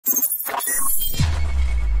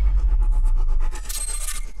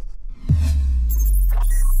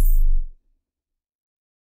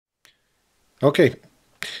Okay.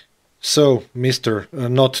 So, Mr.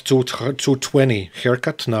 Not 220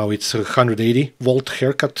 haircut, now it's 180 volt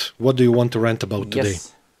haircut. What do you want to rant about today?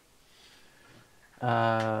 Yes.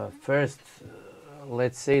 First,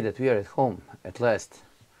 let's say that we are at home at last.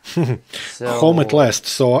 Home at last.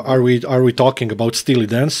 So are we talking about Steely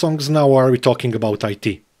Dan songs now, or are we talking about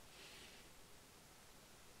IT?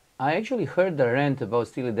 I actually heard the rant about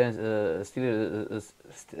Steely Dan,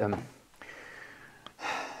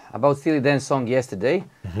 about Steely Dan song yesterday,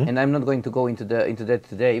 and I'm not going to go into that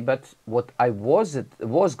today. But what I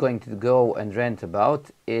was going to go and rant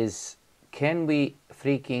about is, can we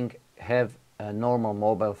freaking have a normal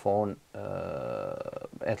mobile phone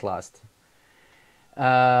at last?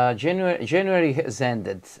 January has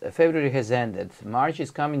ended, February has ended, March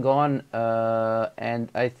is coming on, and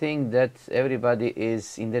I think that everybody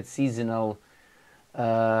is in that seasonal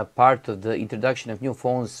part of the introduction of new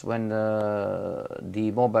phones when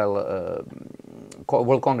the mobile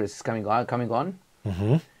World Congress is coming on.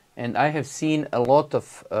 And I have seen a lot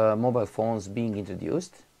of mobile phones being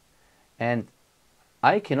introduced, and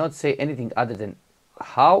I cannot say anything other than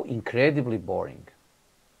how incredibly boring.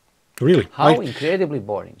 Really? How incredibly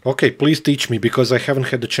boring. Okay, please teach me, because I haven't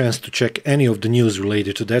had the chance to check any of the news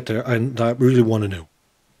related to that, and I really want to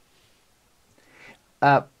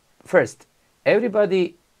know. First,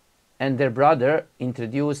 everybody and their brother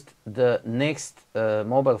introduced the next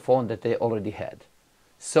mobile phone that they already had.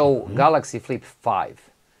 So, Galaxy Flip 5.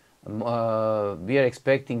 We are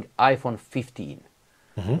expecting iPhone 15.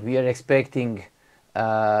 We are expecting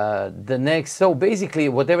the next... So, basically,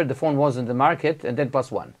 whatever the phone was on the market, and then plus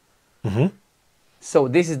one. So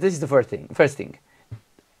this is the first thing.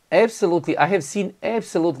 Absolutely, I have seen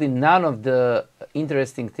absolutely none of the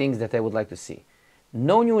interesting things that I would like to see.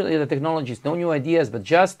 No new technologies, no new ideas, but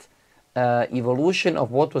just evolution of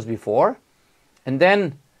what was before. And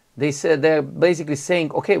then they said, they're basically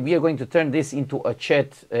saying, okay, we are going to turn this into a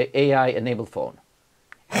chat AI-enabled phone.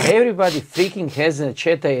 Everybody freaking has a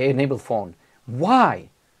chat AI-enabled phone. Why?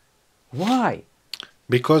 Why?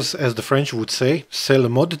 Because, as the French would say, c'est le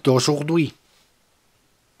mode d'aujourd'hui.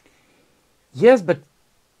 Yes, but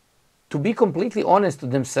to be completely honest to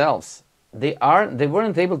themselves, they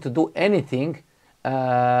weren't able to do anything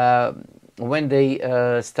when they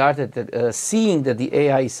started seeing that the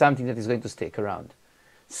AI is something that is going to stick around.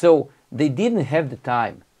 So they didn't have the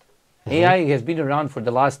time. AI has been around for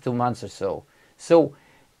the last 2 months or so. So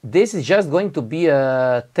this is just going to be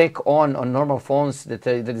a tech on normal phones that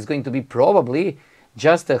is going to be probably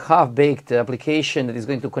just a half-baked application that is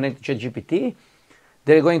going to connect to ChatGPT.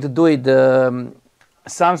 They're going to do it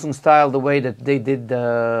Samsung style, the way that they did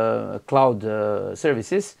cloud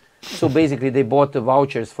services. So basically, they bought the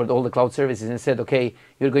vouchers for all the cloud services and said, okay,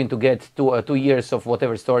 you're going to get 2 years of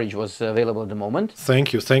whatever storage was available at the moment.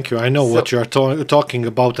 Thank you, thank you. I know what you're talking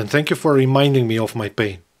about, and thank you for reminding me of my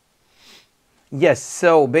pain. Yes,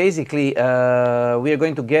 so basically, we are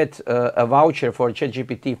going to get a voucher for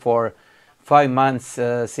ChatGPT for 5 months,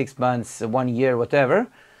 6 months, 1 year, whatever,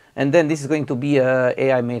 and then this is going to be a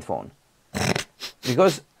AI-made phone.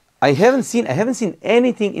 Because I haven't seen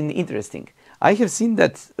anything interesting. I have seen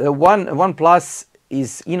that OnePlus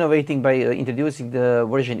is innovating by introducing the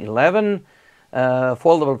version 11.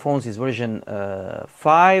 Foldable phones is version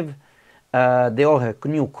 5. They all have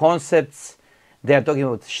new concepts. They are talking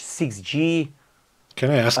about 6G. Can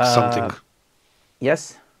I ask something?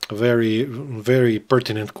 Yes. A very, very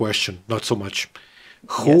pertinent question. Not so much.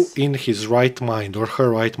 Who in his right mind or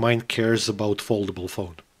her right mind cares about foldable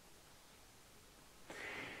phone?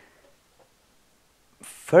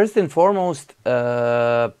 First and foremost,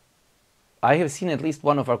 I have seen at least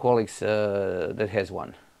one of our colleagues that has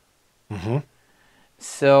one.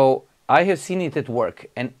 So I have seen it at work,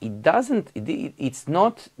 and it's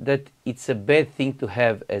not that it's a bad thing to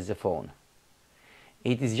have as a phone.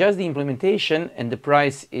 It is just the implementation, and the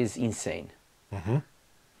price is insane.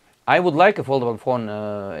 I would like a foldable phone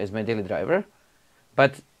as my daily driver,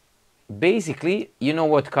 but basically, you know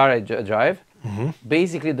what car I drive?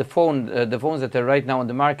 Basically, the phones that are right now on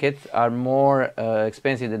the market are more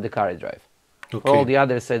expensive than the car I drive. Okay. For all the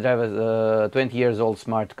others, I drive a 20 years old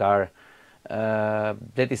smart car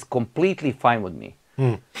that is completely fine with me.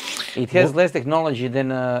 It has less technology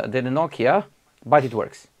than a Nokia, but it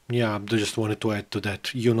works. Yeah, I just wanted to add to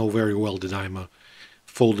that. You know very well that I'm a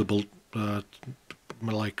foldable,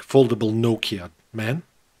 foldable Nokia man.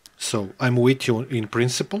 So I'm with you in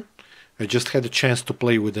principle. I just had a chance to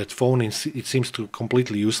play with that phone, and it seems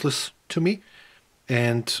completely useless to me.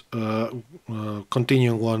 And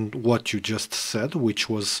continuing on what you just said, which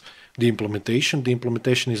was the implementation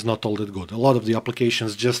is not all that good. A lot of the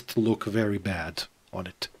applications just look very bad on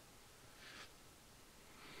it.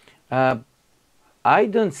 I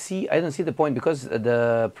don't see the point, because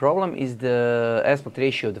the problem is the aspect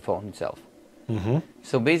ratio of the phone itself.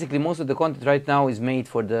 So basically, most of the content right now is made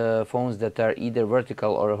for the phones that are either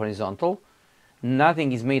vertical or horizontal.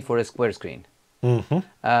 Nothing is made for a square screen.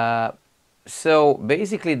 So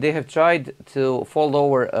basically, they have tried to fold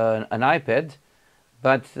over an iPad,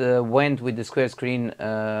 but went with the square screen,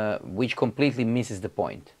 which completely misses the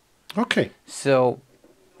point. Okay. So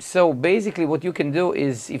basically, what you can do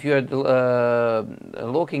is, if you are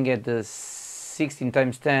looking at the 16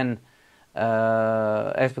 times 10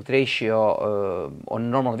 aspect ratio on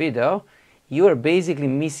normal video, you are basically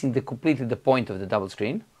missing completely the point of the double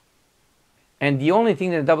screen. And the only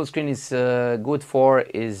thing that the double screen is good for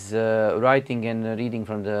is writing and reading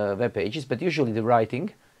from the web pages, but usually the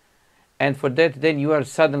writing. And for that, then you are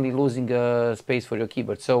suddenly losing space for your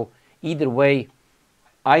keyboard. So either way,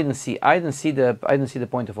 I don't see the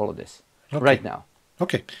point of all of this right now.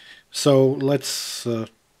 Okay, so let's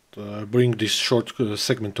bring this short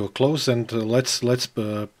segment to a close, and let's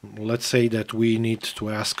say that we need to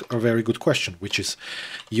ask a very good question, which is,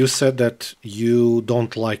 you said that you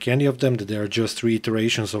don't like any of them, that they are just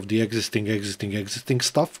reiterations of the existing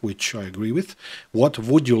stuff, which I agree with. What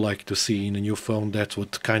would you like to see in a new phone that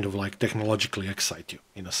would kind of like technologically excite you,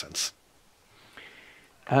 in a sense?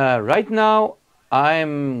 Right now,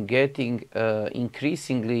 I'm getting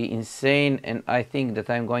increasingly insane, and I think that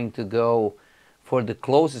I'm going to go for the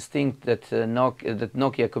closest thing that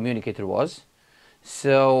Nokia communicator was.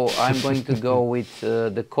 So I'm going to go with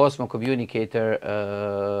the Cosmo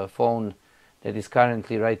communicator phone that is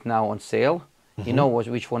currently right now on sale. You know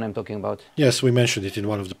which phone I'm talking about? Yes, we mentioned it in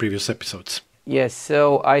one of the previous episodes. Yes,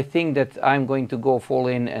 so I think that I'm going to go full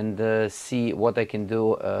in and see what I can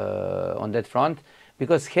do on that front,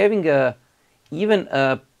 because having even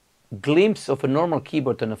a glimpse of a normal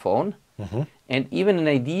keyboard on a phone, and even an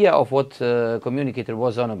idea of what communicator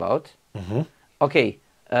was on about. Okay,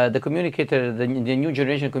 the communicator, the new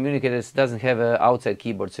generation communicators doesn't have an outside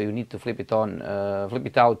keyboard, so you need to flip it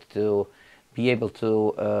out to be able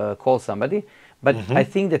to call somebody. But I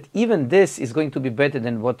think that even this is going to be better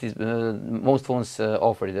than what is most phones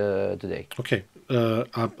offer today. Okay,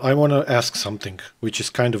 I want to ask something which is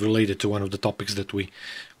kind of related to one of the topics that we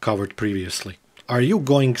covered previously. Are you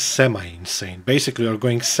going semi-insane? Basically, you're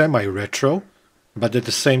going semi-retro, but at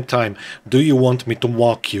the same time, do you want me to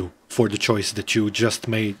mock you for the choice that you just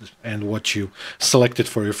made and what you selected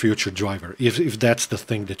for your future driver, if that's the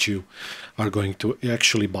thing that you are going to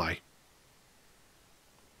actually buy?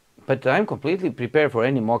 But I'm completely prepared for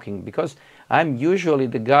any mocking, because I'm usually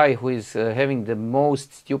the guy who is having the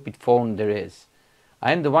most stupid phone there is.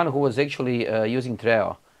 I'm the one who was actually using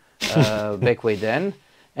Treo back way then.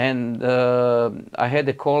 And I had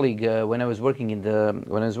a colleague when I was working in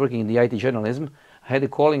the IT journalism. I had a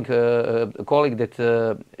colleague that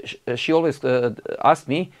she always asked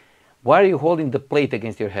me, "Why are you holding the plate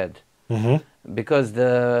against your head?" Because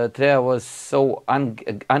the Treo was so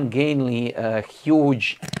ungainly,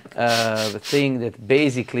 huge thing that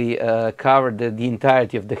basically covered the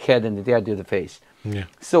entirety of the head and the entirety of the face. Yeah.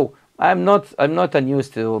 So I'm not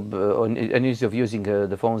unused of using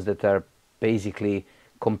the phones that are basically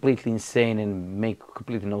completely insane and make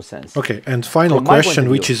completely no sense. Okay, and final question,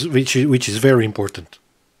 which is very important,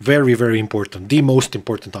 very important, the most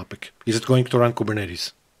important topic: is it going to run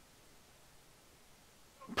Kubernetes?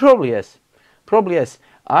 Probably yes.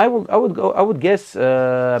 I would guess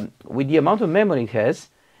with the amount of memory it has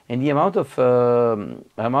and the amount of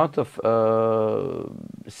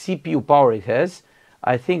CPU power it has,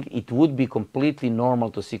 I think it would be completely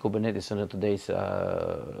normal to see Kubernetes on today's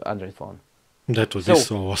Android phone. That would be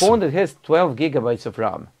so awesome. A phone that has 12 gigabytes of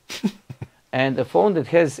RAM and a phone that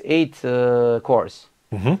has 8 cores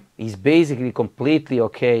is basically completely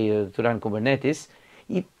okay to run Kubernetes.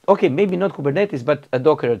 Okay, maybe not Kubernetes, but a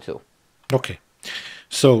Docker or two. Okay,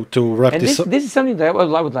 so to wrap this up, this is something that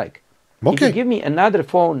I would like. Okay. If you give me another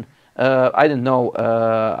phone, I don't know,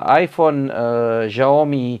 iPhone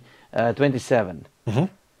Xiaomi 27,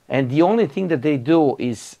 and the only thing that they do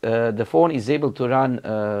is the phone is able to run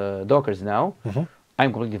Dockers now,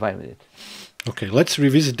 I'm completely fine with it. Okay, let's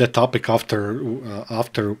revisit that topic after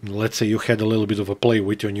let's say you had a little bit of a play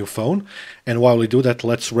with your new phone, and while we do that,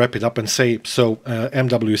 let's wrap it up and say, so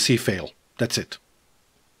MWC fail. That's it.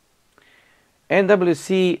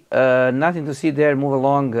 MWC, nothing to see there. Move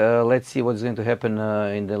along. Let's see what's going to happen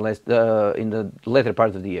in the later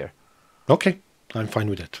part of the year. Okay, I'm fine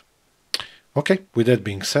with that. Okay, with that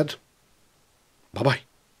being said, bye-bye.